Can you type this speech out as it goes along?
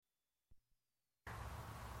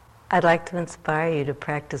I'd like to inspire you to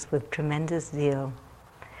practice with tremendous zeal,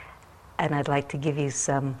 and I'd like to give you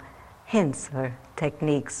some hints or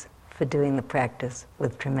techniques for doing the practice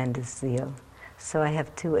with tremendous zeal. So I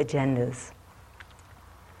have two agendas.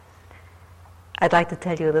 I'd like to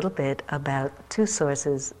tell you a little bit about two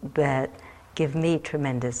sources that give me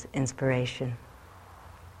tremendous inspiration.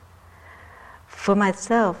 For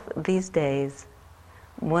myself, these days,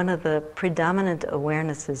 one of the predominant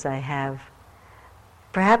awarenesses I have,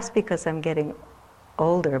 perhaps because I'm getting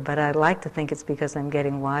older, but I like to think it's because I'm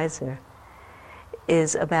getting wiser,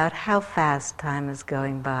 is about how fast time is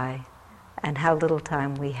going by and how little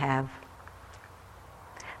time we have.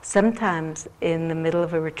 Sometimes in the middle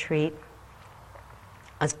of a retreat,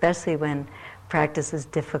 especially when practice is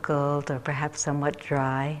difficult or perhaps somewhat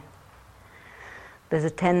dry, there's a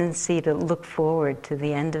tendency to look forward to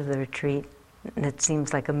the end of the retreat, and it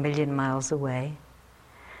seems like 1,000,000 miles away.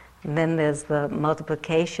 And then there's the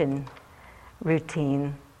multiplication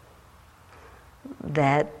routine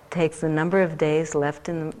that takes the number of days left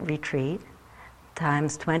in the retreat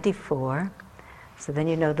times 24. So then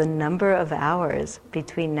you know the number of hours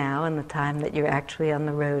between now and the time that you're actually on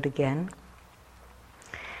the road again.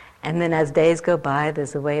 And then as days go by,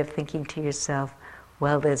 there's a way of thinking to yourself,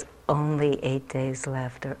 well, there's only 8 days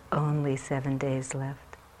left or only 7 days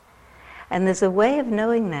left. And there's a way of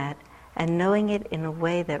knowing that, and knowing it in a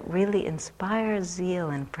way that really inspires zeal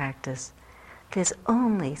in practice. There's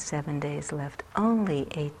only 7 days left, only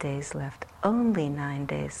 8 days left, only 9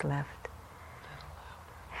 days left.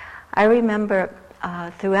 I remember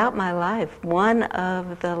throughout my life, one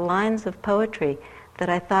of the lines of poetry that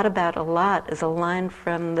I thought about a lot is a line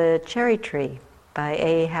from The Cherry Tree by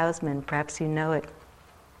A. Housman. Perhaps you know it.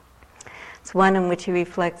 It's one in which he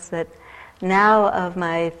reflects that now of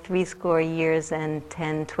my 80 years and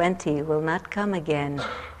 10-20 will not come again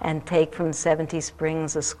and take from 70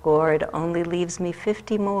 springs a score. It only leaves me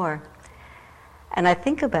 50 more. And I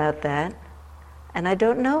think about that, and I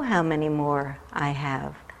don't know how many more I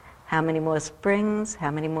have. How many more springs, how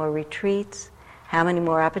many more retreats, how many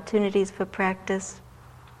more opportunities for practice.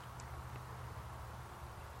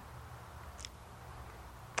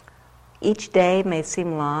 Each day may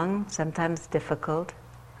seem long, sometimes difficult,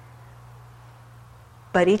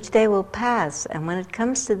 but each day will pass, and when it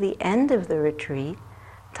comes to the end of the retreat,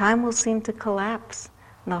 time will seem to collapse.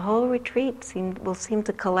 And the whole retreat will seem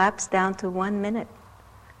to collapse down to 1 minute,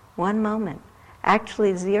 1 moment,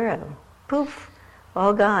 actually 0. Poof,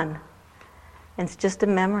 all gone. And it's just a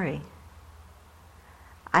memory.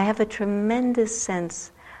 I have a tremendous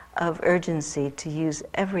sense of urgency to use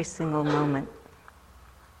every single moment.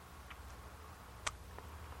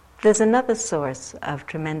 There's another source of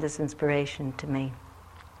tremendous inspiration to me.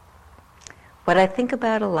 What I think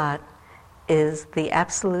about a lot is the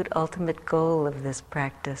absolute ultimate goal of this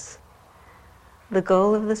practice. The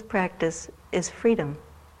goal of this practice is freedom.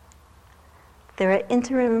 There are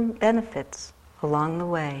interim benefits along the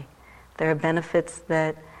way. There are benefits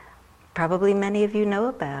that probably many of you know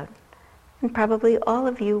about, and probably all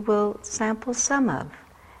of you will sample some of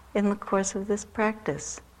in the course of this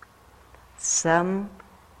practice. Some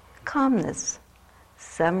calmness,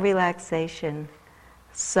 some relaxation,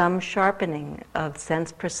 some sharpening of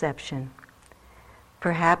sense perception,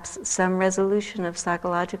 perhaps some resolution of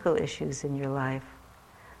psychological issues in your life.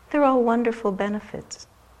 They're all wonderful benefits.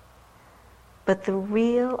 But the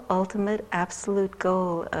real, ultimate, absolute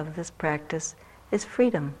goal of this practice is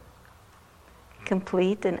freedom.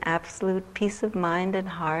 Complete and absolute peace of mind and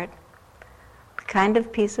heart, the kind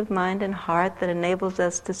of peace of mind and heart that enables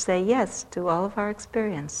us to say yes to all of our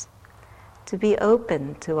experience, to be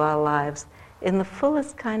open to our lives in the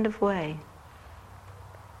fullest kind of way.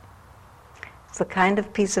 It's the kind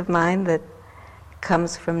of peace of mind that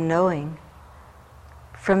comes from knowing,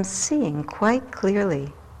 from seeing quite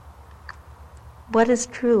clearly what is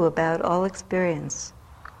true about all experience,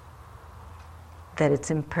 that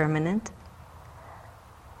it's impermanent,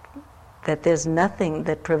 that there's nothing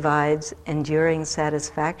that provides enduring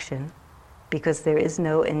satisfaction because there is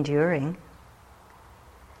no enduring,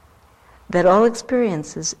 that all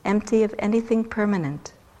experience is empty of anything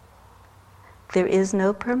permanent. There is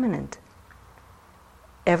no permanent.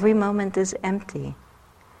 Every moment is empty,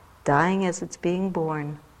 dying as it's being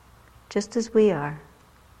born, just as we are.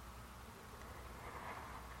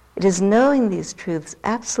 It is knowing these truths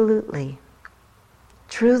absolutely,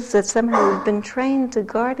 truths that somehow we've been trained to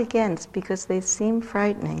guard against because they seem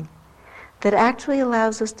frightening, that actually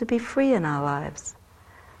allows us to be free in our lives,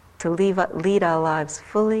 to lead our lives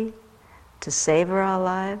fully, to savor our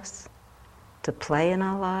lives, to play in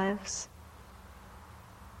our lives.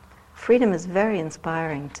 Freedom is very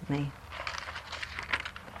inspiring to me.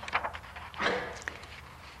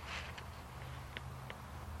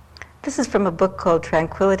 This is from a book called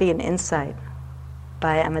Tranquility and Insight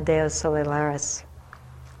by Amadeo Solares.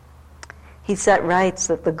 He writes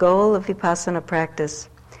that the goal of Vipassana practice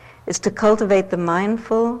is to cultivate the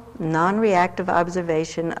mindful, non-reactive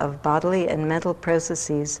observation of bodily and mental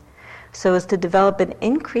processes so as to develop an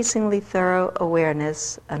increasingly thorough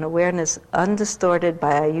awareness, an awareness undistorted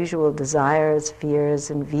by our usual desires, fears,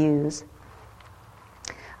 and views,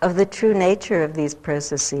 of the true nature of these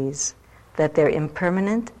processes, that they're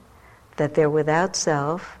impermanent, that they're without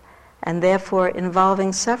self, and therefore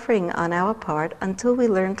involving suffering on our part until we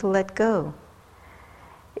learn to let go.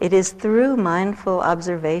 It is through mindful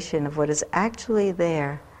observation of what is actually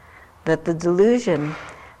there that the delusion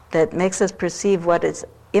that makes us perceive what is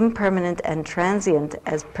impermanent and transient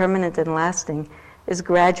as permanent and lasting is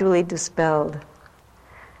gradually dispelled.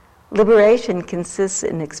 Liberation consists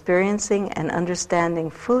in experiencing and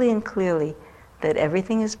understanding fully and clearly that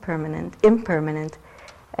everything is impermanent,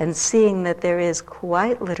 and seeing that there is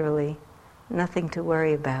quite literally nothing to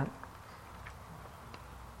worry about.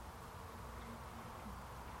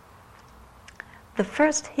 The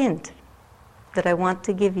first hint that I want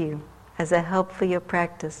to give you as a help for your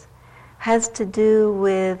practice has to do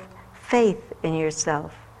with faith in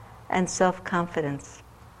yourself and self-confidence.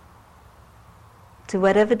 To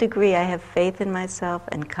whatever degree I have faith in myself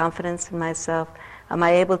and confidence in myself, am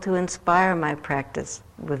I able to inspire my practice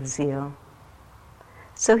with zeal?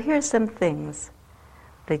 So here are some things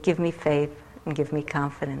that give me faith and give me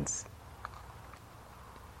confidence.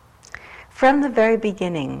 From the very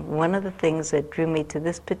beginning, one of the things that drew me to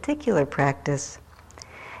this particular practice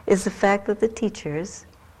is the fact that the teachers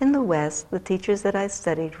in the West, the teachers that I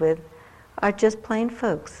studied with, are just plain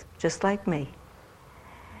folks, just like me.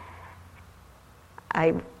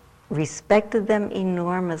 I respected them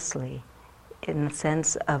enormously in the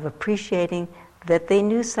sense of appreciating that they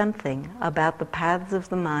knew something about the paths of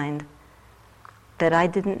the mind that I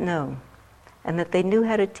didn't know, and that they knew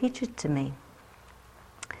how to teach it to me.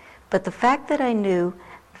 But the fact that I knew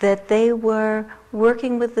that they were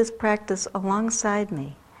working with this practice alongside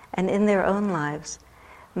me and in their own lives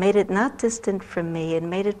made it not distant from me and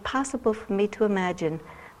made it possible for me to imagine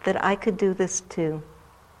that I could do this too.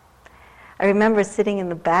 I remember sitting in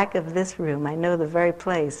the back of this room, I know the very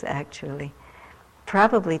place actually,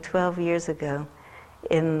 probably 12 years ago,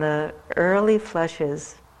 in the early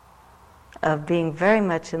flushes of being very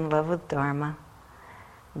much in love with Dharma,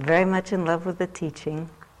 very much in love with the teaching,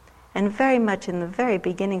 and very much in the very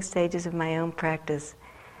beginning stages of my own practice,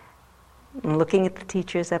 and looking at the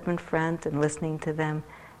teachers up in front and listening to them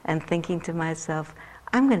and thinking to myself,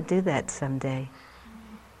 I'm going to do that someday.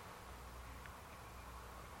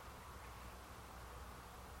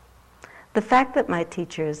 The fact that my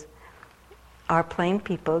teachers are plain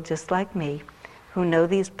people just like me who know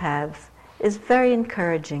these paths is very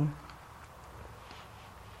encouraging.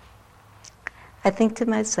 I think to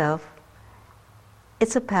myself,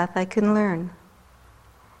 it's a path I can learn.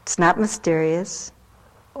 It's not mysterious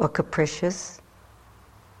or capricious.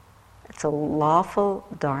 It's a lawful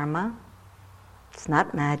dharma. It's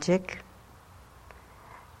not magic.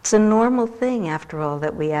 It's a normal thing, after all,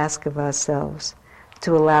 that we ask of ourselves,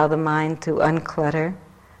 to allow the mind to unclutter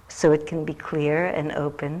so it can be clear and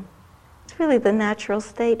open. It's really the natural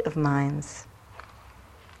state of minds.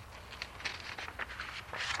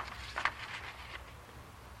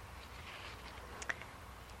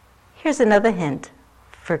 Here's another hint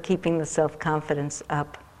for keeping the self-confidence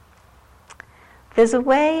up. There's a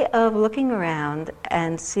way of looking around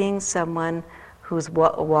and seeing someone who's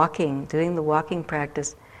walking, doing the walking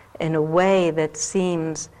practice in a way that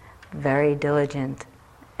seems very diligent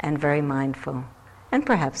and very mindful. And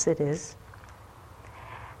perhaps it is.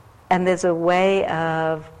 And there's a way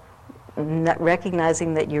of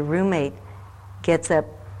recognizing that your roommate gets up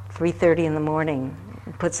 3:30 in the morning,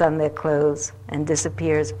 puts on their clothes, and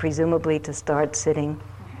disappears, presumably to start sitting.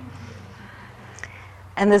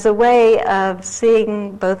 And there's a way of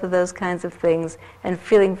seeing both of those kinds of things and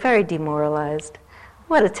feeling very demoralized.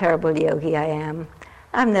 What a terrible yogi I am.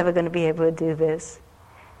 I'm never going to be able to do this.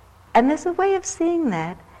 And there's a way of seeing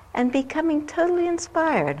that and becoming totally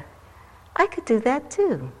inspired. I could do that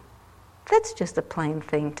too. That's just a plain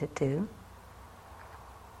thing to do.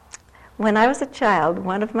 When I was a child,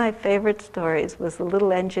 one of my favorite stories was The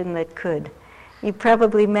Little Engine That Could.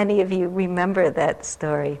 Many of you remember that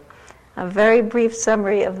story. A very brief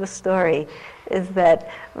summary of the story is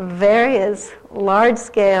that various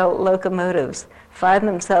large-scale locomotives find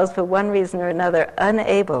themselves, for one reason or another,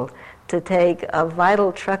 unable to take a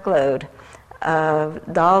vital truckload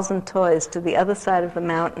dolls and toys to the other side of the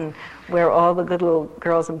mountain where all the good little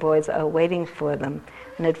girls and boys are waiting for them.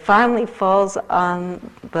 And it finally falls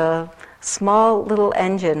on the small little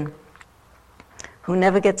engine who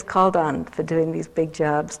never gets called on for doing these big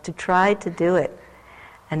jobs to try to do it.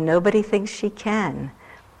 And nobody thinks she can.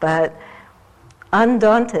 But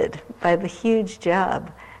undaunted by the huge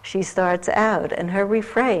job, she starts out, and her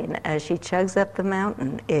refrain as she chugs up the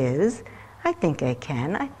mountain is, I think I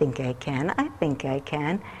can, I think I can, I think I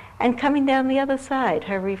can. And coming down the other side,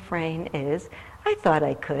 her refrain is, I thought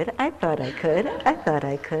I could, I thought I could, I thought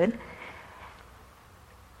I could.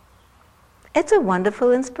 It's a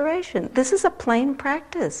wonderful inspiration. This is a plain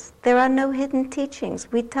practice. There are no hidden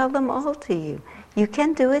teachings. We tell them all to you. You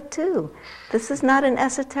can do it too. This is not an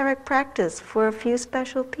esoteric practice for a few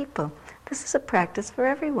special people. This is a practice for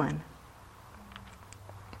everyone.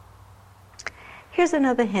 Here's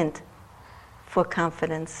another hint for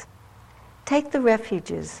confidence. Take the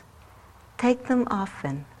refuges. Take them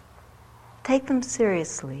often. Take them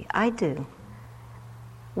seriously. I do.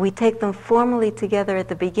 We take them formally together at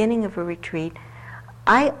the beginning of a retreat.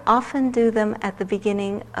 I often do them at the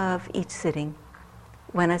beginning of each sitting.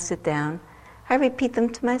 When I sit down, I repeat them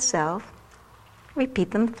to myself,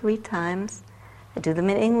 repeat them 3 times. I do them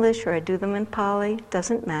in English or I do them in Pali,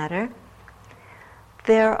 doesn't matter.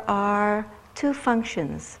 There are 2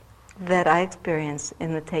 functions that I experience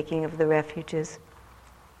in the taking of the refuges.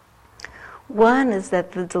 One is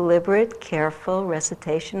that the deliberate, careful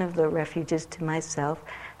recitation of the refuges to myself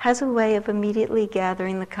has a way of immediately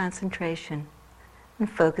gathering the concentration and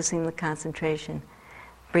focusing the concentration,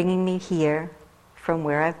 bringing me here from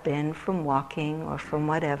where I've been, from walking or from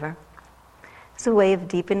whatever. It's a way of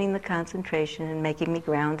deepening the concentration and making me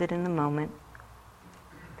grounded in the moment.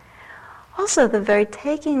 Also, the very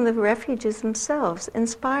taking the refuges themselves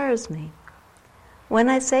inspires me. When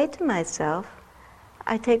I say to myself,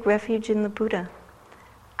 I take refuge in the Buddha,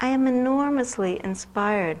 I am enormously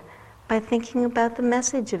inspired by thinking about the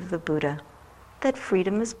message of the Buddha, that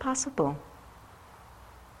freedom is possible.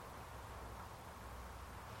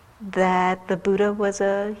 That the Buddha was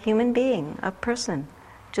a human being, a person,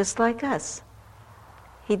 just like us.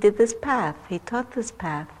 He did this path, he taught this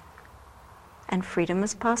path, and freedom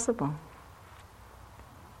is possible.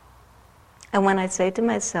 And when I say to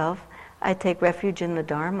myself, I take refuge in the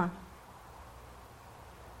Dharma,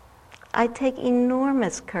 I take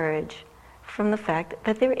enormous courage from the fact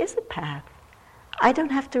that there is a path. I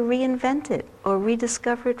don't have to reinvent it or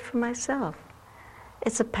rediscover it for myself.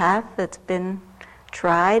 It's a path that's been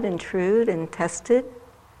tried and trued and tested,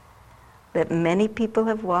 that many people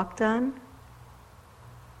have walked on.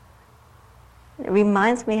 It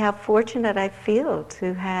reminds me how fortunate I feel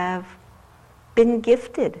to have been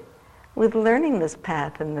gifted with learning this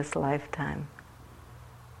path in this lifetime.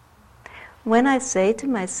 When I say to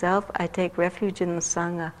myself, I take refuge in the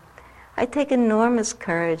Sangha, I take enormous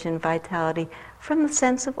courage and vitality from the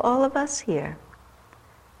sense of all of us here.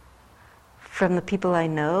 From the people I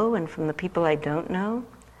know and from the people I don't know.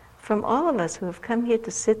 From all of us who have come here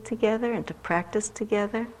to sit together and to practice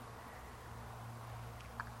together.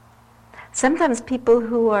 Sometimes people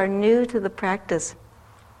who are new to the practice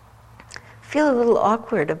feel a little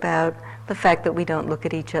awkward about the fact that we don't look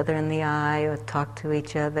at each other in the eye or talk to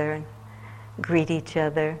each other and greet each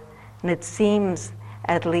other. And it seems,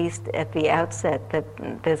 at least at the outset, that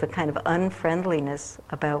there's a kind of unfriendliness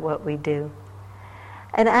about what we do.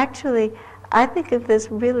 And actually, I think of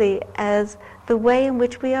this really as the way in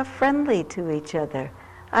which we are friendly to each other.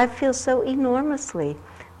 I feel so enormously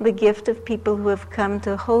the gift of people who have come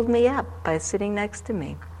to hold me up by sitting next to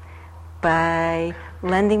me, by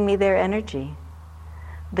lending me their energy.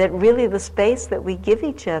 That really the space that we give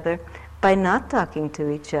each other by not talking to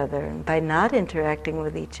each other and by not interacting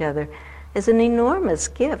with each other is an enormous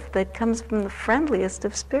gift that comes from the friendliest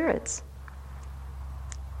of spirits.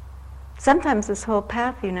 Sometimes this whole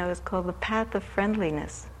path, is called the path of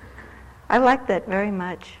friendliness. I like that very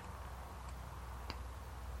much.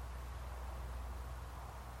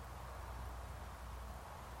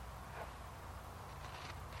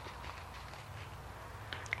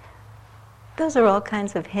 Those are all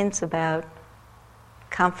kinds of hints about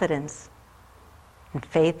confidence and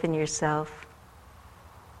faith in yourself.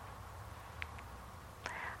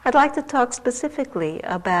 I'd like to talk specifically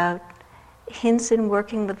about hints in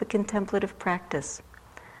working with the contemplative practice,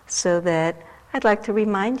 so that I'd like to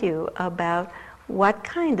remind you about what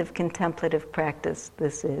kind of contemplative practice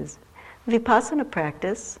this is. Vipassana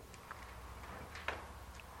practice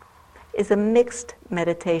is a mixed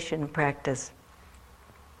meditation practice.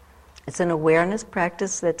 It's an awareness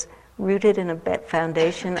practice that's rooted in a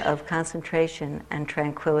foundation of concentration and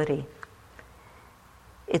tranquility.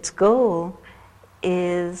 Its goal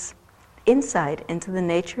is insight into the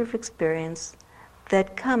nature of experience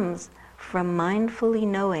that comes from mindfully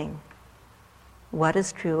knowing what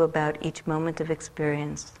is true about each moment of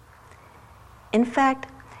experience. In fact,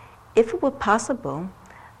 if it were possible,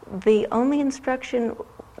 the only instruction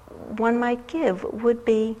one might give would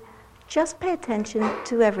be just pay attention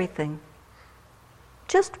to everything.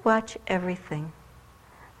 Just watch everything.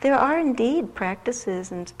 There are indeed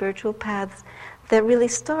practices and spiritual paths that really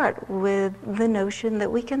start with the notion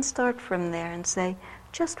that we can start from there and say,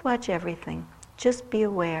 just watch everything, just be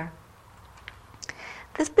aware.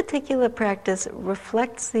 This particular practice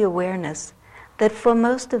reflects the awareness that for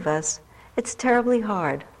most of us, it's terribly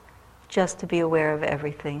hard just to be aware of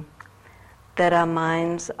everything, that our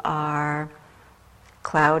minds are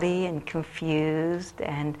cloudy and confused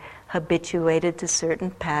and habituated to certain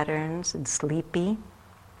patterns and sleepy,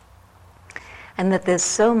 and that there's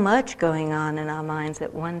so much going on in our minds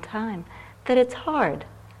at one time that it's hard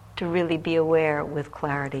to really be aware with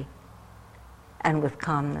clarity and with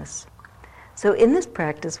calmness. So in this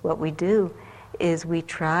practice, what we do is we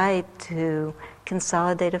try to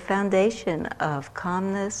consolidate a foundation of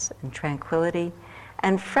calmness and tranquility,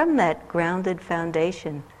 and from that grounded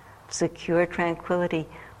foundation, secure tranquility,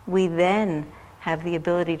 we then have the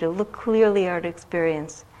ability to look clearly at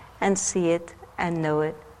experience and see it and know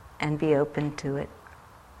it and be open to it.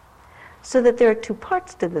 So that there are two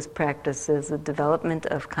parts to this practice. There's the development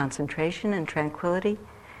of concentration and tranquility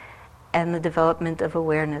and the development of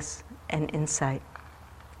awareness and insight.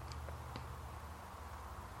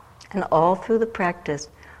 And all through the practice,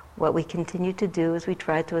 what we continue to do is we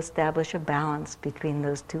try to establish a balance between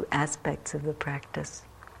those two aspects of the practice.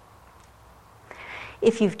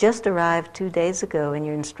 If you've just arrived 2 days ago and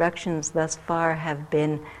your instructions thus far have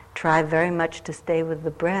been try very much to stay with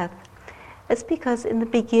the breath, it's because in the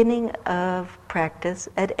beginning of practice,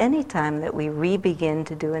 at any time that we re-begin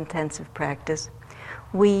to do intensive practice,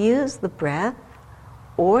 we use the breath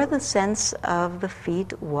or the sense of the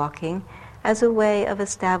feet walking as a way of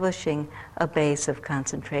establishing a base of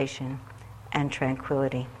concentration and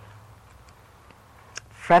tranquility.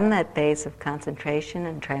 From that base of concentration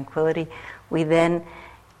and tranquility, we then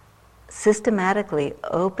systematically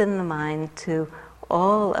open the mind to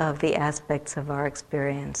all of the aspects of our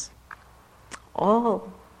experience,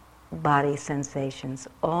 all body sensations,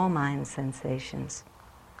 all mind sensations.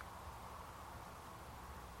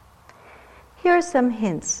 Here are some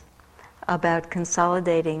hints about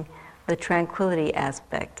consolidating the tranquility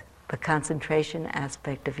aspect, the concentration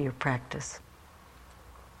aspect of your practice.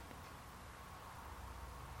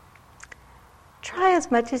 Try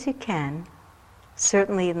as much as you can,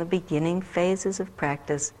 certainly in the beginning phases of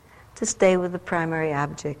practice, to stay with the primary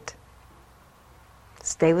object.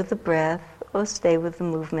 Stay with the breath or stay with the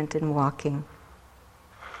movement in walking.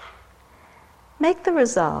 Make the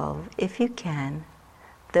resolve, if you can,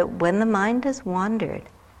 that when the mind has wandered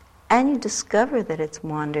and you discover that it's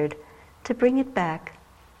wandered, to bring it back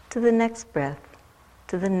to the next breath,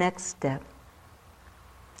 to the next step.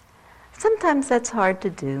 Sometimes that's hard to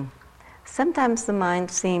do. Sometimes the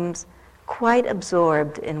mind seems quite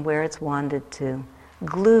absorbed in where it's wandered to,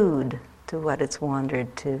 glued to what it's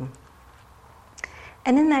wandered to.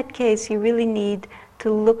 And in that case, you really need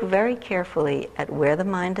to look very carefully at where the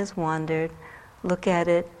mind has wandered, look at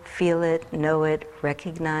it, feel it, know it,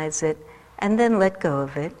 recognize it, and then let go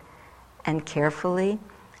of it, and carefully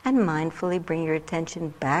and mindfully bring your attention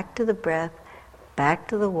back to the breath, back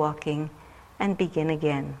to the walking, and begin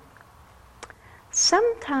again.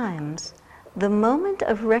 Sometimes the moment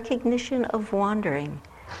of recognition of wandering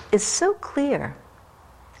is so clear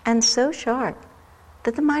and so sharp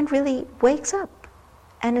that the mind really wakes up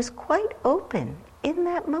and is quite open in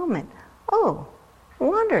that moment. Oh,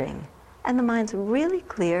 wandering. And the mind's really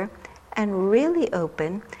clear and really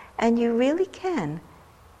open, and you really can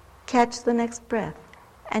catch the next breath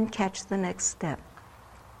and catch the next step.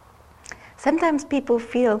 Sometimes people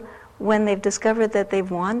feel when they've discovered that they've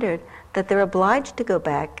wandered that they're obliged to go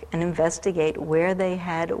back and investigate where they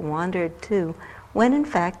had wandered to, when in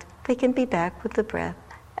fact they can be back with the breath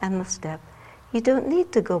and the step. You don't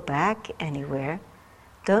need to go back anywhere.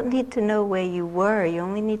 Don't need to know where you were. You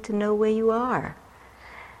only need to know where you are.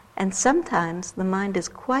 And sometimes the mind is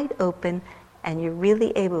quite open and you're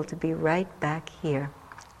really able to be right back here.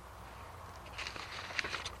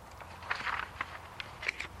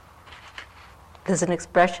 There's an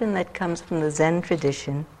expression that comes from the Zen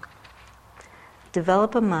tradition: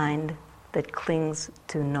 develop a mind that clings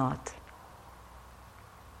to naught.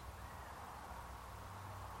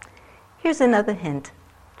 Here's another hint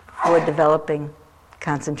for developing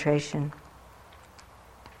concentration.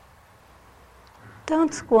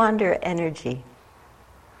 Don't squander energy.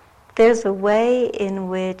 There's a way in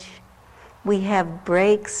which we have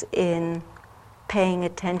breaks in paying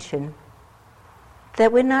attention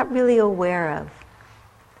that we're not really aware of.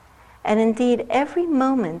 And indeed, every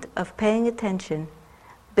moment of paying attention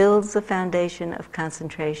builds the foundation of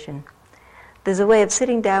concentration. There's a way of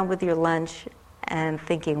sitting down with your lunch and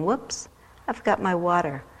thinking, whoops, I forgot my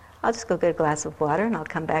water. I'll just go get a glass of water and I'll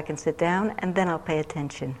come back and sit down and then I'll pay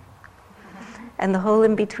attention. And the whole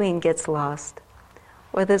in between gets lost.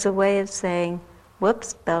 Or there's a way of saying,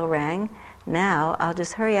 whoops, bell rang. Now I'll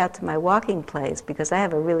just hurry out to my walking place because I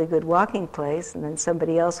have a really good walking place and then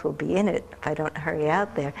somebody else will be in it if I don't hurry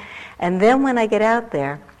out there. And then when I get out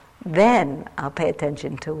there, then I'll pay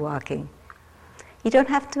attention to walking. You don't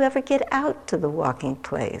have to ever get out to the walking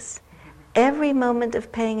place. Every moment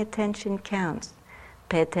of paying attention counts.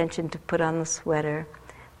 Pay attention to put on the sweater,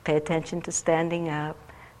 pay attention to standing up,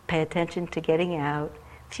 pay attention to getting out.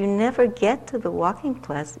 If you never get to the walking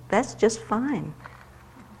place, that's just fine.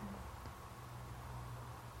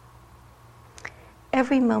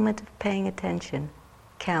 Every moment of paying attention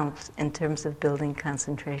counts in terms of building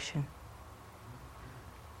concentration.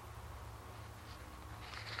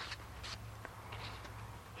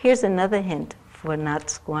 Here's another hint for not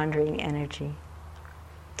squandering energy.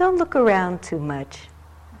 Don't look around too much.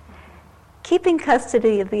 Keeping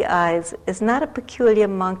custody of the eyes is not a peculiar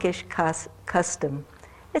monkish custom.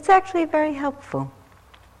 It's actually very helpful.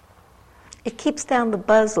 It keeps down the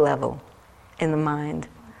buzz level in the mind.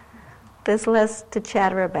 There's less to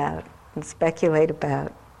chatter about and speculate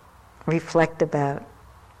about, reflect about.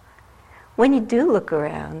 When you do look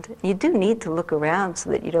around, you do need to look around so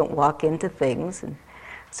that you don't walk into things and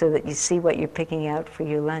so that you see what you're picking out for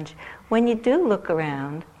your lunch. When you do look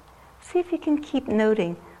around, see if you can keep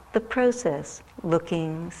noting the process,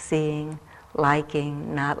 looking, seeing,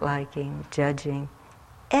 liking, not liking, judging.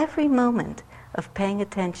 Every moment of paying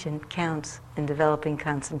attention counts in developing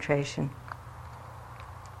concentration.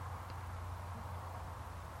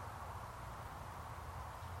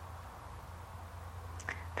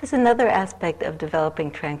 There's another aspect of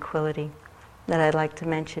developing tranquility that I'd like to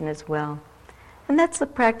mention as well, and that's the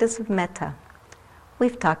practice of metta.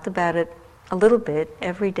 We've talked about it a little bit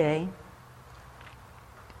every day.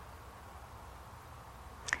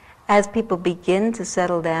 As people begin to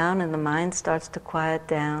settle down and the mind starts to quiet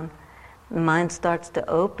down, the mind starts to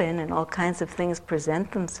open and all kinds of things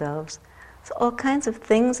present themselves. So all kinds of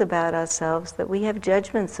things about ourselves that we have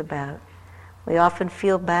judgments about. We often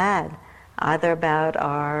feel bad, either about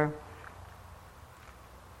our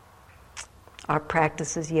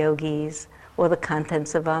practice as yogis, or the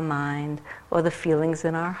contents of our mind, or the feelings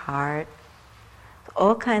in our heart.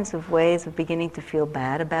 All kinds of ways of beginning to feel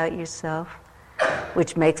bad about yourself,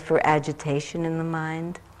 which makes for agitation in the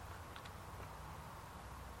mind.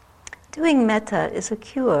 Doing metta is a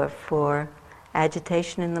cure for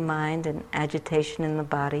agitation in the mind and agitation in the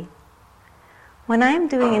body. When I am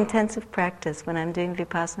doing intensive practice, when I'm doing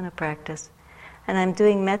vipassana practice, and I'm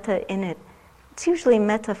doing metta in it, it's usually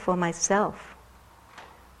metta for myself.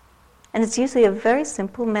 And it's usually a very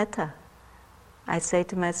simple metta. I say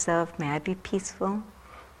to myself, may I be peaceful?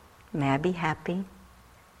 May I be happy?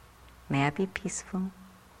 May I be peaceful?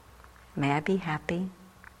 May I be happy?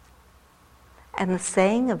 And the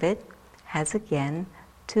saying of it has again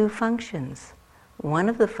two functions. One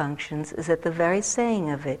of the functions is that the very saying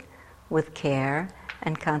of it, with care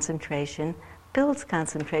and concentration, builds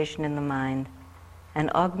concentration in the mind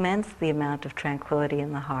and augments the amount of tranquility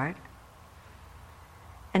in the heart.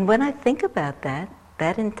 And when I think about that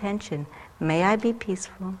intention, may I be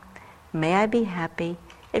peaceful, may I be happy,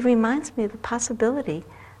 it reminds me of the possibility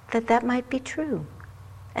that that might be true.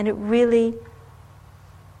 And it really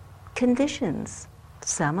conditions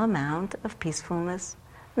some amount of peacefulness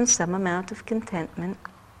and some amount of contentment.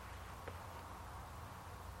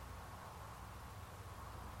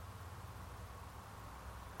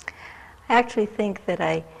 I actually think that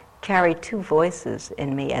I carry two voices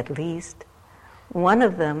in me at least. One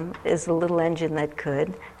of them is the little engine that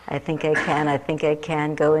could. I think I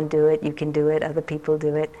can, go and do it, you can do it, other people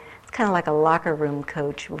do it. It's kind of like a locker room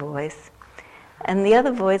coach voice. And the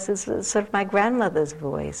other voice is sort of my grandmother's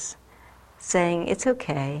voice, saying, it's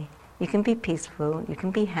okay, you can be peaceful, you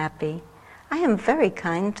can be happy. I am very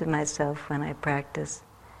kind to myself when I practice.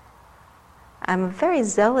 I'm a very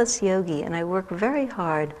zealous yogi and I work very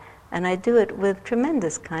hard and I do it with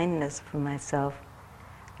tremendous kindness for myself.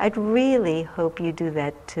 I'd really hope you do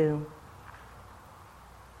that too.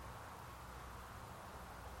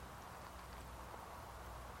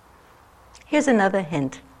 Here's another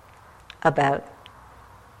hint about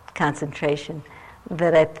concentration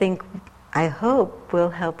that I think I hope will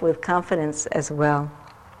help with confidence as well.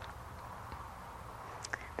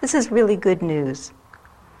 This is really good news.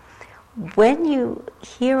 When you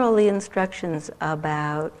hear all the instructions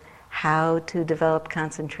about how to develop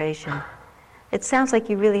concentration, it sounds like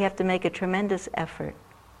you really have to make a tremendous effort.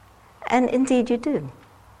 And indeed you do.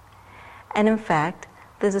 And in fact,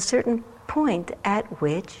 there's a certain point at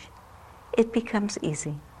which it becomes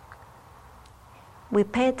easy. We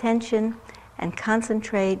pay attention and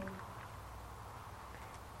concentrate,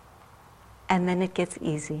 and then it gets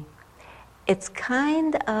easy. It's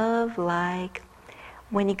kind of like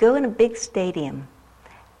when you go in a big stadium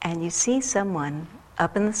and you see someone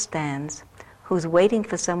up in the stands who's waiting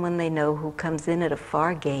for someone they know who comes in at a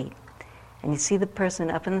far gate, and you see the person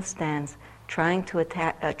up in the stands trying to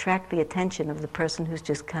attract the attention of the person who's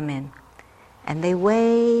just come in. And they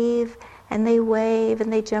wave, and they wave,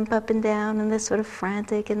 and they jump up and down, and they're sort of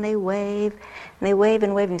frantic, and they wave, and they wave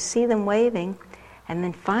and wave. You see them waving, and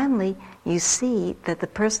then finally you see that the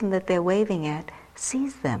person that they're waving at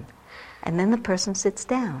sees them. And then the person sits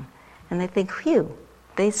down, and they think, phew,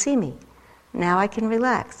 they see me. Now I can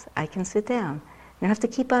relax, I can sit down. You don't have to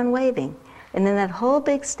keep on waving. And in that whole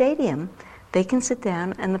big stadium, they can sit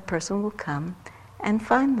down and the person will come and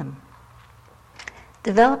find them.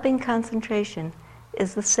 Developing concentration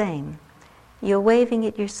is the same. You're waving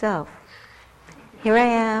at yourself. Here I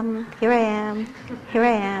am, here I am, here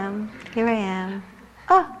I am, here I am.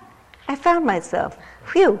 Oh, I found myself.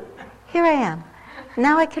 Phew, here I am.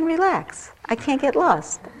 Now I can relax. I can't get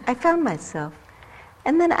lost. I found myself.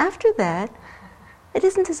 And then after that, it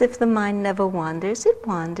isn't as if the mind never wanders. It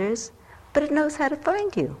wanders, but it knows how to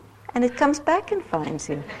find you. And it comes back and finds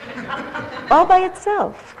you, all by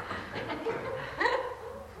itself.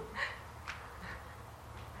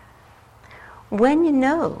 When you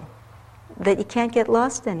know that you can't get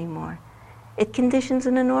lost anymore, it conditions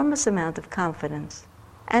an enormous amount of confidence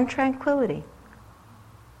and tranquility.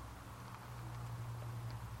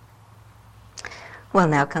 Well,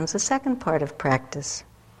 now comes the second part of practice.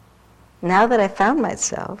 Now that I found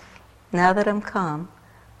myself, now that I'm calm,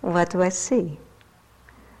 what do I see?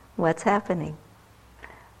 What's happening?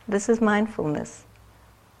 This is mindfulness.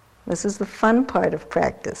 This is the fun part of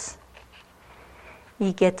practice.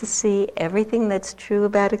 You get to see everything that's true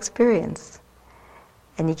about experience.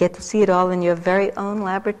 And you get to see it all in your very own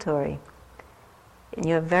laboratory, in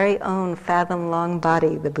your very own fathom-long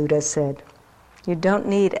body, the Buddha said. You don't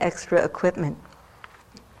need extra equipment.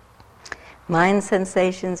 Mind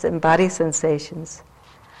sensations and body sensations,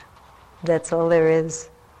 that's all there is.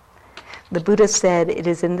 The Buddha said, it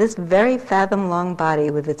is in this very fathom-long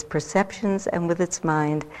body with its perceptions and with its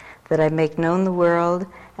mind that I make known the world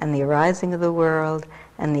and the arising of the world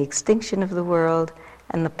and the extinction of the world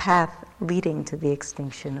and the path leading to the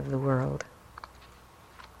extinction of the world.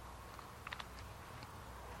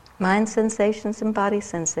 Mind sensations and body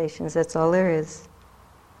sensations, that's all there is.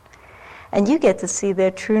 And you get to see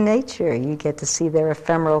their true nature. You get to see their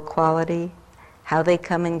ephemeral quality, how they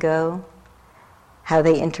come and go, how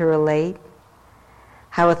they interrelate,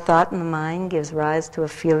 how a thought in the mind gives rise to a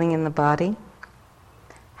feeling in the body,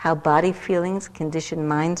 how body feelings condition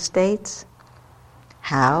mind states,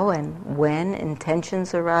 how and when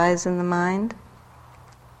intentions arise in the mind,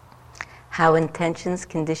 how intentions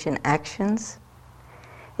condition actions.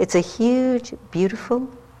 It's a huge, beautiful,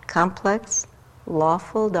 complex,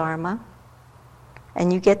 lawful dharma,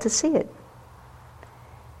 and you get to see it.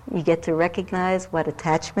 You get to recognize what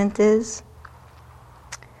attachment is,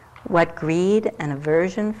 what greed and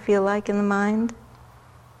aversion feel like in the mind.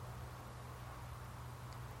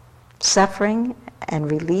 Suffering and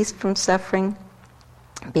release from suffering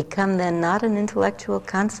become then not an intellectual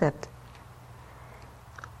concept,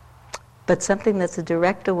 but something that's a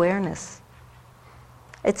direct awareness.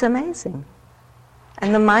 It's amazing.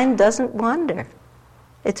 And the mind doesn't wander.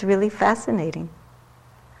 It's really fascinating.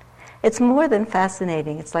 It's more than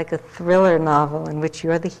fascinating. It's like a thriller novel in which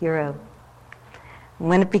you're the hero.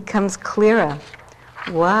 When it becomes clearer,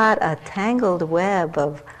 what a tangled web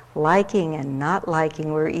of liking and not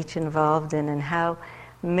liking we're each involved in, and how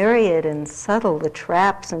myriad and subtle the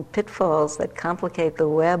traps and pitfalls that complicate the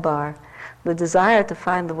web are, the desire to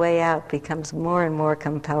find the way out becomes more and more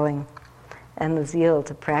compelling, and the zeal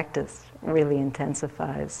to practice really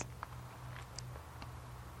intensifies.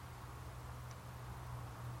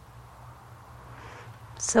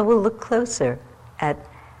 So we'll look closer at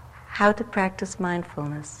how to practice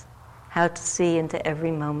mindfulness, how to see into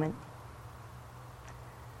every moment.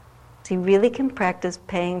 So you really can practice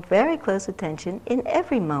paying very close attention in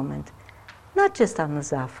every moment, not just on the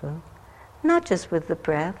zafu, not just with the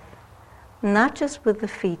breath, not just with the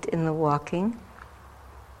feet in the walking,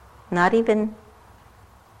 not even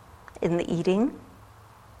in the eating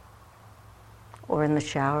or in the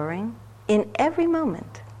showering, in every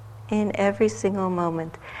moment, in every single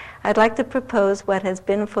moment. I'd like to propose what has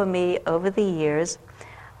been for me over the years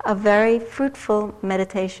a very fruitful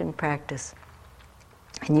meditation practice.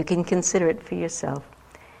 And you can consider it for yourself.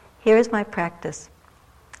 Here is my practice.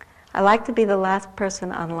 I like to be the last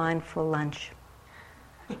person online for lunch.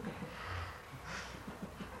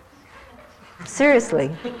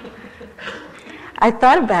 Seriously. I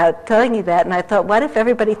thought about telling you that, and I thought, what if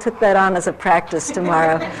everybody took that on as a practice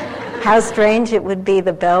tomorrow? How strange it would be.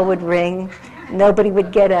 The bell would ring, nobody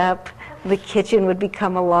would get up, the kitchen would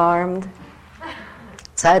become alarmed.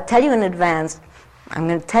 So I'll tell you in advance, I'm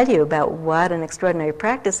going to tell you about what an extraordinary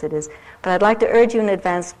practice it is, but I'd like to urge you in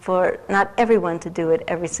advance for not everyone to do it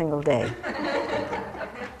every single day.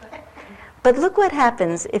 But look what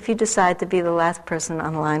happens if you decide to be the last person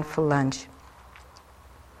online for lunch.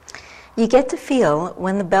 You get to feel,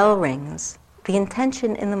 when the bell rings, the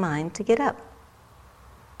intention in the mind to get up.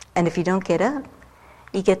 And if you don't get up,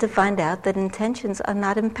 you get to find out that intentions are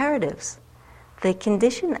not imperatives. They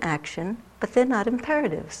condition action, but they're not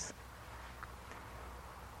imperatives.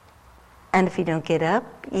 And if you don't get up,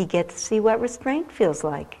 you get to see what restraint feels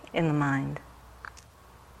like in the mind.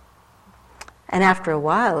 And after a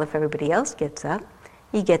while, if everybody else gets up,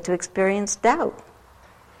 you get to experience doubt.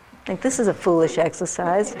 Think, this is a foolish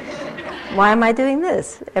exercise. Why am I doing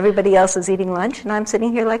this? Everybody else is eating lunch and I'm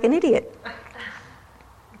sitting here like an idiot.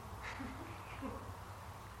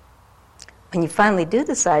 When you finally do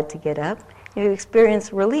decide to get up, you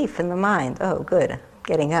experience relief in the mind. Oh, good,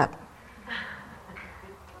 getting up.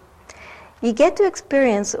 You get to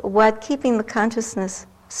experience what keeping the consciousness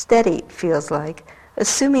steady feels like,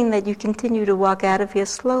 assuming that you continue to walk out of here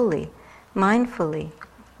slowly, mindfully,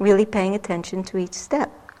 really paying attention to each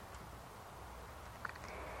step.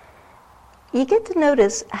 You get to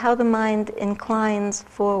notice how the mind inclines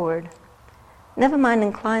forward. Never mind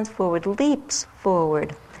inclines forward, leaps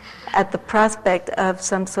forward at the prospect of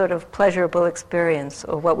some sort of pleasurable experience,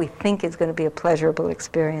 or what we think is going to be a pleasurable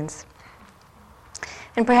experience.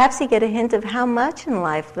 And perhaps you get a hint of how much in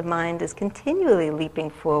life the mind is continually leaping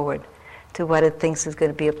forward to what it thinks is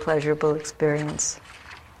going to be a pleasurable experience.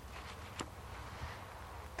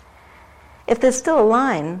 If there's still a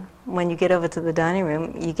line, when you get over to the dining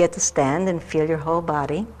room, you get to stand and feel your whole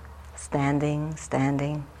body, standing,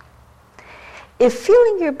 standing. If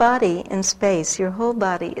feeling your body in space, your whole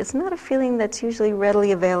body, is not a feeling that's usually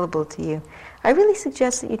readily available to you, I really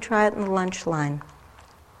suggest that you try it in the lunch line.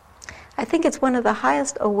 I think it's one of the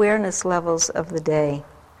highest awareness levels of the day.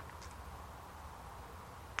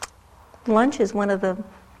 Lunch is one of the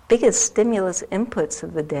biggest stimulus inputs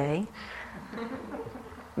of the day.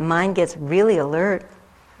 Mind gets really alert.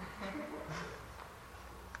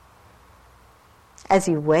 As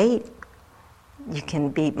you wait, you can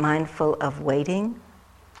be mindful of waiting,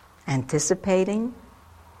 anticipating.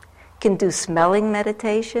 You can do smelling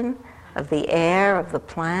meditation of the air, of the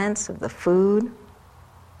plants, of the food.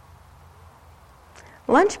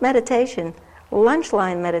 Lunch meditation, lunch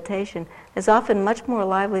line meditation, is often much more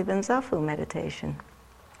lively than zafu meditation.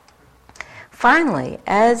 Finally,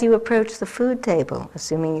 as you approach the food table,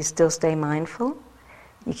 assuming you still stay mindful,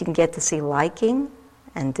 you can get to see liking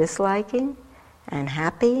and disliking and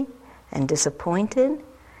happy and disappointed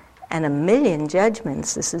and a million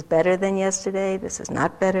judgments. This is better than yesterday, this is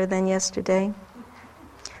not better than yesterday.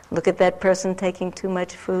 Look at that person taking too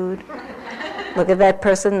much food. Look at that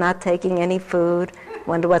person not taking any food.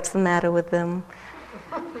 Wonder what's the matter with them.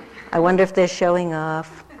 I wonder if they're showing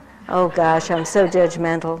off. Oh gosh, I'm so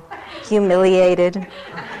judgmental, humiliated,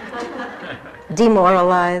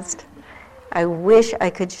 demoralized. I wish I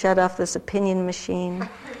could shut off this opinion machine.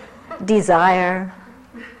 Desire.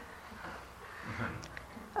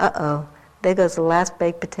 Uh-oh, there goes the last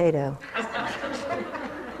baked potato.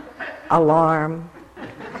 Alarm.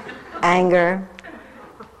 Anger.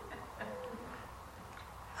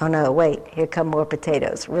 Oh no, wait, here come more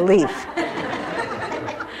potatoes. Relief.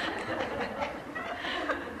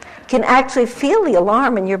 You can actually feel the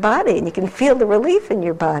alarm in your body, and you can feel the relief in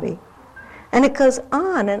your body. And it goes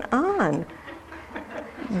on and on.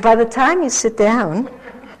 By the time you sit down,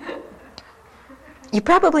 you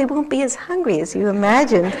probably won't be as hungry as you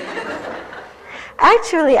imagined.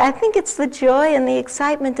 Actually, I think it's the joy and the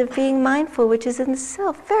excitement of being mindful, which is in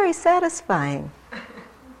itself very satisfying.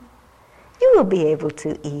 You will be able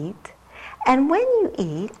to eat. And when you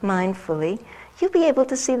eat mindfully, you'll be able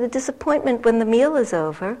to see the disappointment when the meal is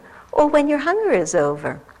over or when your hunger is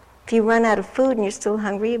over. If you run out of food and you're still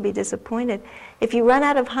hungry, you'll be disappointed. If you run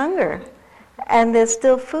out of hunger and there's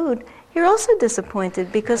still food, you're also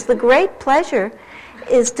disappointed because the great pleasure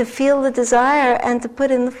is to feel the desire and to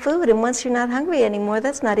put in the food. And once you're not hungry anymore,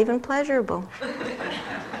 that's not even pleasurable.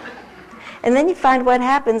 And then you find what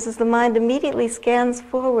happens is the mind immediately scans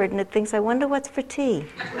forward and it thinks, I wonder what's for tea.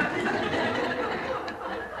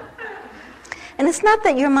 And it's not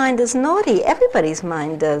that your mind is naughty. Everybody's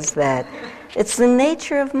mind does that. It's the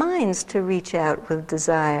nature of minds to reach out with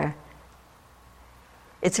desire.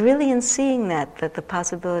 It's really in seeing that the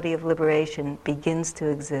possibility of liberation begins to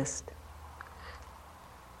exist.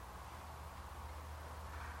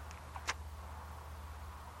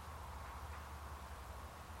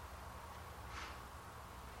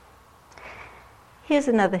 Here's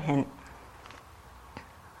another hint.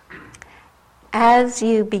 As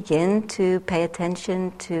you begin to pay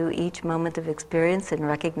attention to each moment of experience and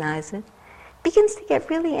recognize it, it begins to get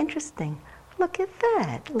really interesting. Look at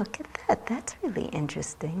that, that's really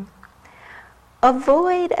interesting.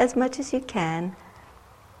 Avoid as much as you can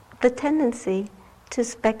the tendency to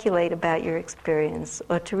speculate about your experience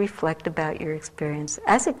or to reflect about your experience.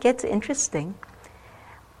 As it gets interesting,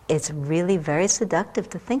 it's really very seductive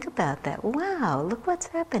to think about that. Wow, look what's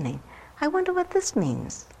happening. I wonder what this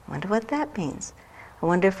means. I wonder what that means. I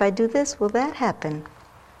wonder if I do this, will that happen?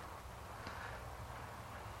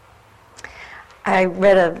 I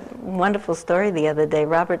read a wonderful story the other day.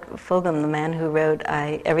 Robert Fulghum, the man who wrote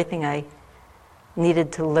Everything I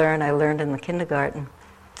Needed to Learn, I Learned in the Kindergarten,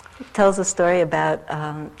 tells a story about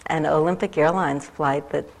an Olympic Airlines flight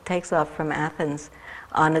that takes off from Athens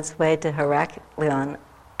on its way to Heraklion,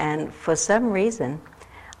 and for some reason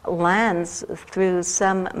lands through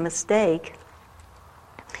some mistake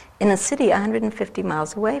in a city 150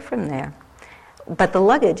 miles away from there. But the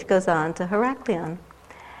luggage goes on to Heraklion.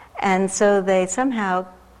 And so they somehow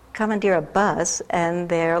commandeer a bus, and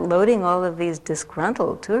they're loading all of these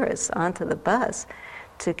disgruntled tourists onto the bus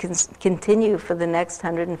to continue for the next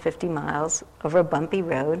 150 miles over a bumpy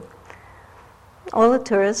road. All the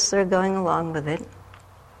tourists are going along with it.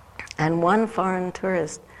 And one foreign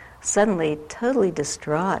tourist, suddenly totally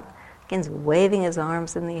distraught, begins waving his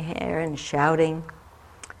arms in the air and shouting,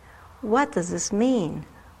 "What does this mean?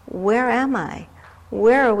 Where am I?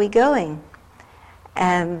 Where are we going?"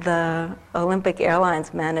 And the Olympic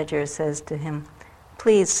Airlines manager says to him,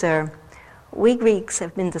 "Please, sir, we Greeks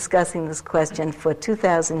have been discussing this question for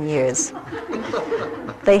 2,000 years.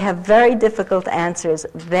 They have very difficult answers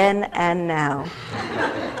then and now.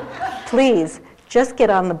 Please, just get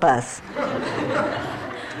on the bus."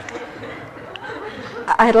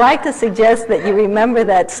 I'd like to suggest that you remember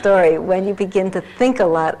that story when you begin to think a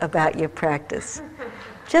lot about your practice.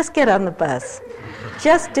 Just get on the bus.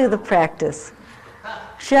 Just do the practice.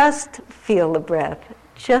 Just feel the breath.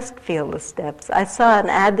 Just feel the steps. I saw an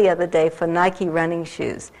ad the other day for Nike running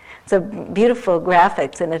shoes. It's a beautiful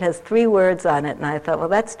graphics, and it has 3 words on it, and I thought, well,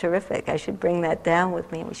 that's terrific. I should bring that down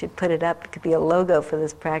with me, and we should put it up. It could be a logo for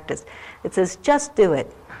this practice. It says, just do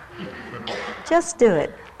it. Just do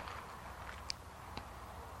it.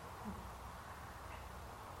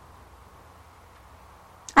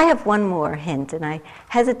 I have one more hint, and I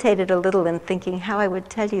hesitated a little in thinking how I would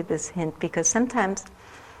tell you this hint, because sometimes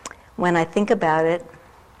when I think about it,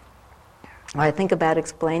 or I think about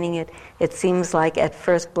explaining it, it seems like at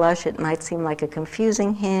first blush it might seem like a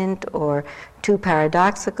confusing hint, or too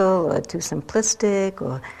paradoxical, or too simplistic,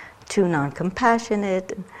 or too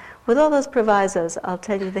non-compassionate. With all those provisos, I'll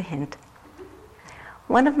tell you the hint.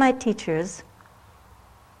 One of my teachers,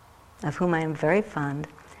 of whom I am very fond,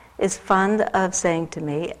 is fond of saying to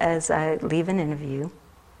me as I leave an interview,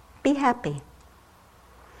 "Be happy."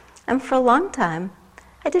 And for a long time,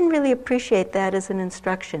 I didn't really appreciate that as an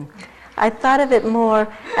instruction. I thought of it more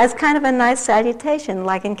as kind of a nice salutation,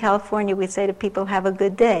 like in California we say to people, "Have a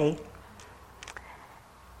good day."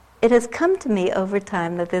 It has come to me over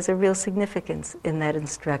time that there's a real significance in that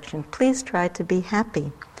instruction. Please try to be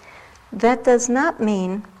happy. That does not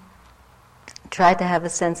mean try to have a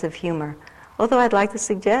sense of humor, although I'd like to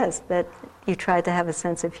suggest that you try to have a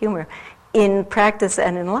sense of humor. In practice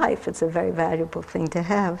and in life, it's a very valuable thing to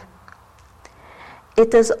have. It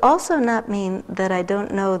does also not mean that I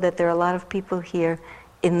don't know that there are a lot of people here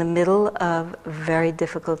in the middle of very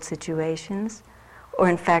difficult situations, or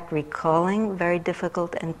in fact recalling very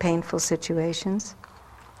difficult and painful situations.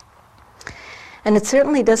 And it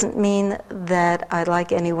certainly doesn't mean that I'd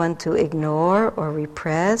like anyone to ignore or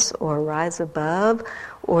repress or rise above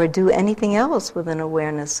or do anything else with an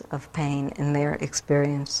awareness of pain in their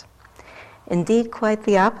experience. Indeed, quite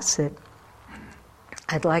the opposite.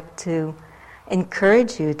 I'd like to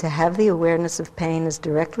encourage you to have the awareness of pain as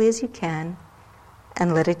directly as you can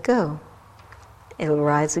and let it go. It'll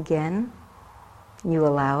rise again. You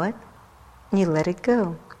allow it. You let it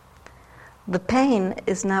go. The pain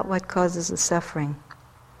is not what causes the suffering.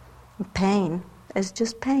 Pain is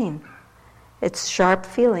just pain. It's sharp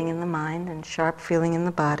feeling in the mind and sharp feeling in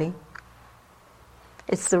the body.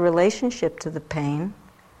 It's the relationship to the pain,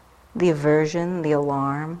 the aversion, the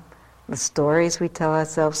alarm, the stories we tell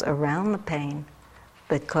ourselves around the pain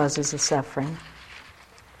that causes the suffering.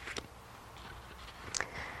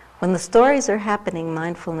 When the stories are happening,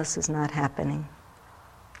 mindfulness is not happening.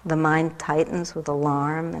 The mind tightens with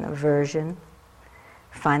alarm and aversion.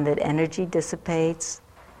 Find that energy dissipates.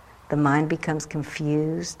 The mind becomes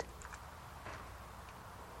confused.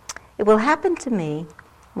 It will happen to me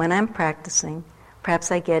when I'm practicing.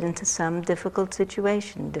 Perhaps I get into some difficult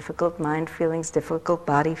situation, difficult mind feelings, difficult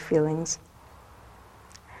body feelings.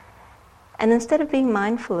 And instead of being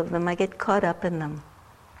mindful of them, I get caught up in them.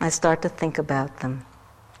 I start to think about them.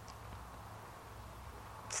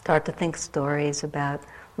 Start to think stories about,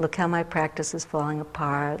 look how my practice is falling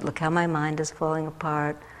apart, look how my mind is falling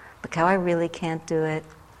apart, look how I really can't do it.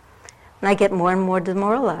 And I get more and more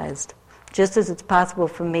demoralized. Just as it's possible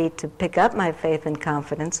for me to pick up my faith and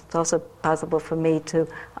confidence, it's also possible for me to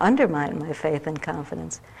undermine my faith and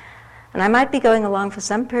confidence. And I might be going along for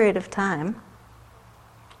some period of time,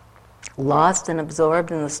 lost and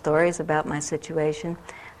absorbed in the stories about my situation,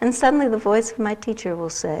 and suddenly the voice of my teacher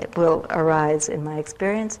will arise in my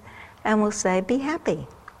experience and will say, be happy.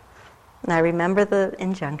 And I remember the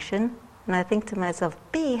injunction, and I think to myself,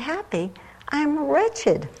 be happy? I'm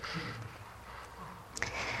wretched.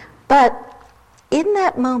 But in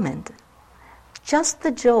that moment, just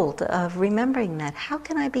the jolt of remembering that, how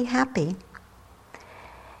can I be happy,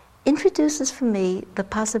 introduces for me the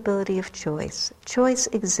possibility of choice. Choice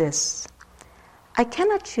exists. I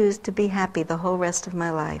cannot choose to be happy the whole rest of my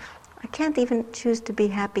life. I can't even choose to be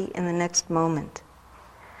happy in the next moment.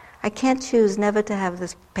 I can't choose never to have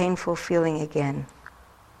this painful feeling again.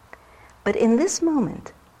 But in this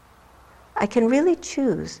moment, I can really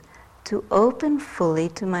choose to open fully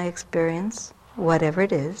to my experience, whatever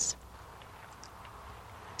it is,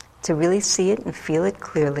 to really see it and feel it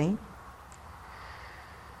clearly,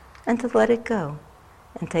 and to let it go,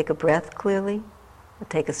 and take a breath clearly, or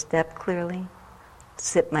take a step clearly,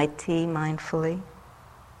 sip my tea mindfully.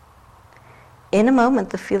 In a moment,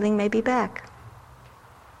 the feeling may be back.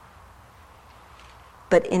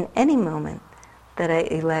 But in any moment that I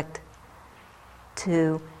elect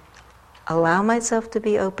to allow myself to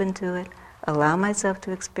be open to it, allow myself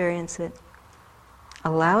to experience it,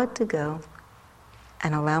 allow it to go,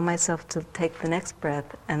 and allow myself to take the next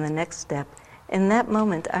breath and the next step, in that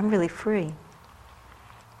moment, I'm really free.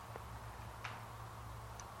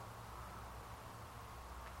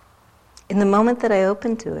 In the moment that I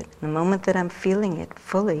open to it, in the moment that I'm feeling it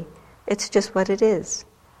fully, it's just what it is.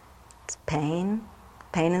 It's pain,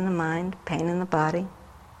 pain in the mind, pain in the body.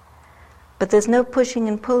 But there's no pushing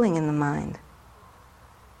and pulling in the mind.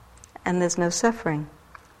 And there's no suffering.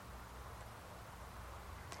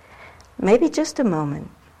 Maybe just a moment.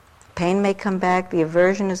 Pain may come back, the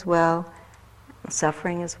aversion as well,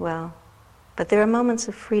 suffering as well. But there are moments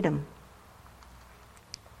of freedom.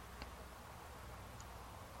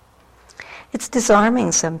 It's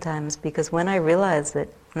disarming sometimes, because when I realize that,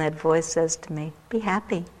 and that voice says to me, be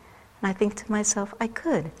happy, and I think to myself, I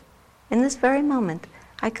could. In this very moment,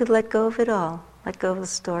 I could let go of it all, let go of the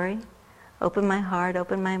story, open my heart,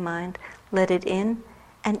 open my mind, let it in,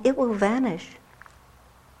 and it will vanish.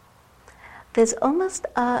 There's almost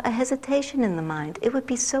a hesitation in the mind. It would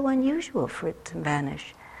be so unusual for it to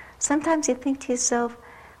vanish. Sometimes you think to yourself,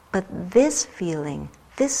 but this feeling,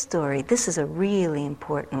 this story, this is a really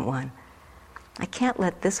important one. I can't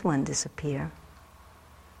let this one disappear.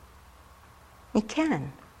 You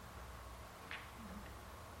can.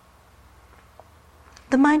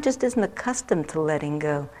 The mind just isn't accustomed to letting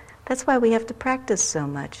go. That's why we have to practice so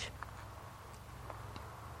much.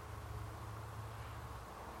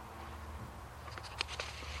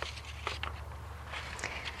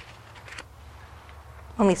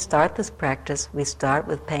 When we start this practice, we start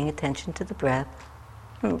with paying attention to the breath,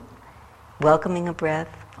 welcoming a breath,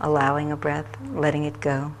 allowing a breath, letting it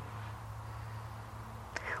go.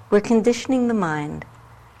 We're conditioning the mind,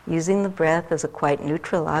 using the breath as a quite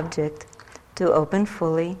neutral object, to open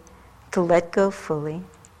fully, to let go fully.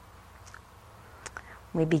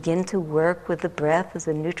 We begin to work with the breath as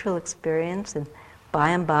a neutral experience, and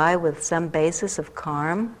by, with some basis of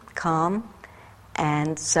calm,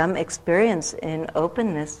 and some experience in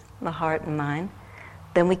openness, the heart and mind,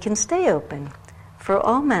 then we can stay open for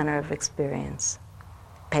all manner of experience,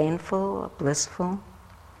 painful or blissful.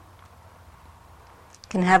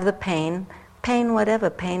 Can have the pain whatever,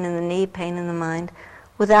 pain in the knee, pain in the mind,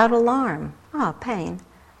 without alarm, pain.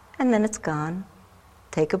 And then it's gone.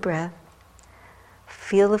 Take a breath.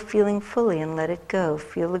 Feel the feeling fully and let it go.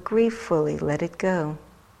 Feel the grief fully, let it go.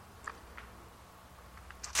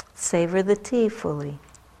 Savor the tea fully,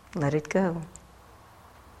 let it go.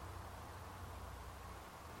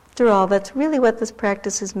 After all, that's really what this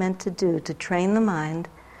practice is meant to do, to train the mind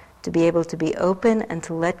to be able to be open and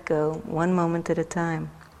to let go one moment at a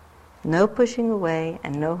time. No pushing away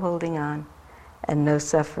and no holding on and no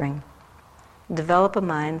suffering. Develop a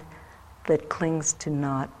mind that clings to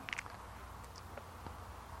naught.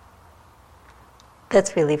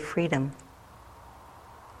 That's really freedom.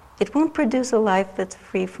 It won't produce a life that's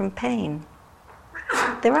free from pain.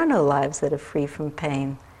 There are no lives that are free from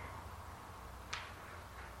pain.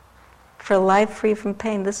 For a life free from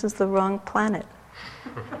pain, this is the wrong planet.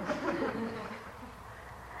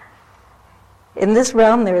 In this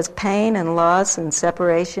realm, there is pain and loss and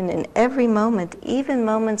separation in every moment, even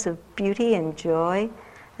moments of beauty and joy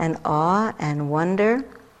and awe and wonder.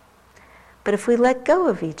 But if we let go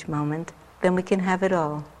of each moment, then we can have it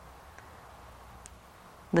all.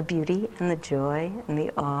 The beauty and the joy and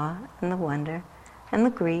the awe and the wonder and the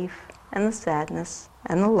grief and the sadness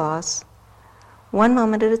and the loss, one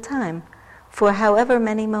moment at a time, for however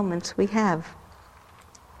many moments we have.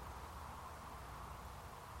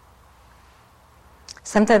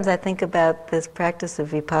 Sometimes I think about this practice of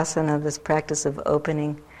vipassana, this practice of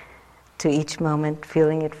opening to each moment,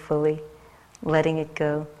 feeling it fully, letting it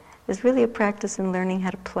go, is really a practice in learning how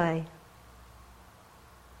to play.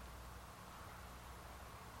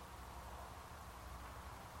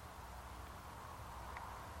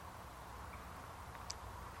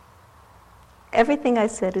 Everything I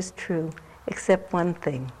said is true, except one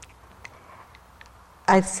thing.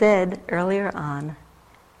 I said earlier on,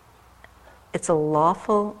 it's a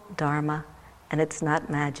lawful dharma, and it's not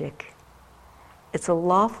magic. It's a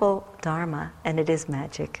lawful dharma, and it is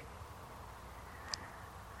magic.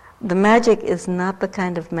 The magic is not the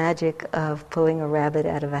kind of magic of pulling a rabbit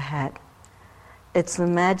out of a hat. It's the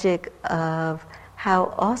magic of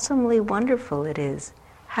how awesomely wonderful it is,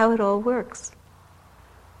 how it all works.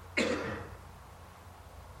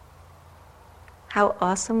 How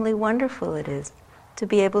awesomely wonderful it is to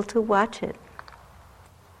be able to watch it.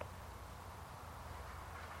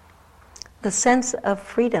 The sense of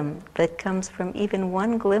freedom that comes from even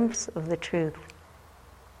one glimpse of the truth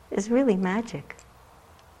is really magic.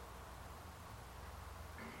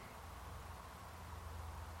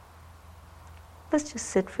 Let's just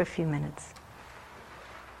sit for a few minutes.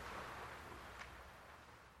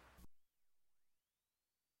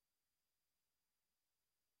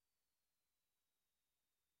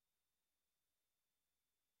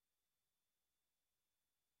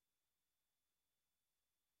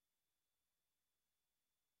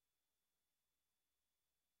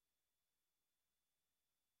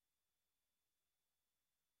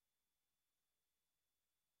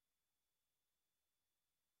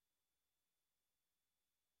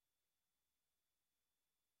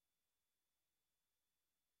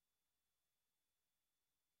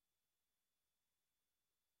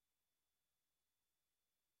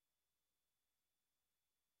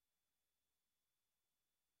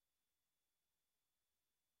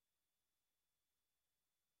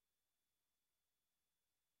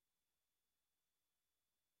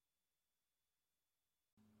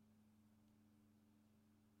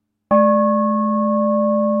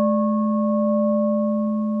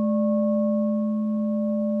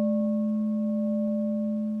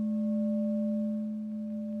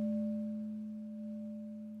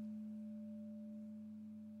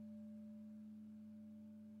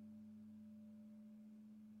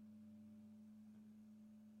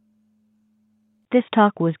 This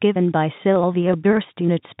talk was given by Sylvia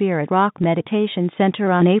Boorstein at Spirit Rock Meditation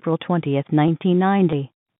Center on April 20,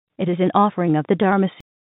 1990. It is an offering of the Dharma Seed.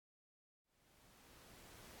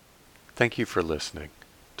 Thank you for listening.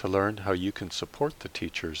 To learn how you can support the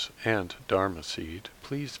teachers and Dharma Seed,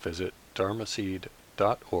 please visit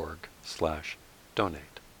dharmaseed.org/donate.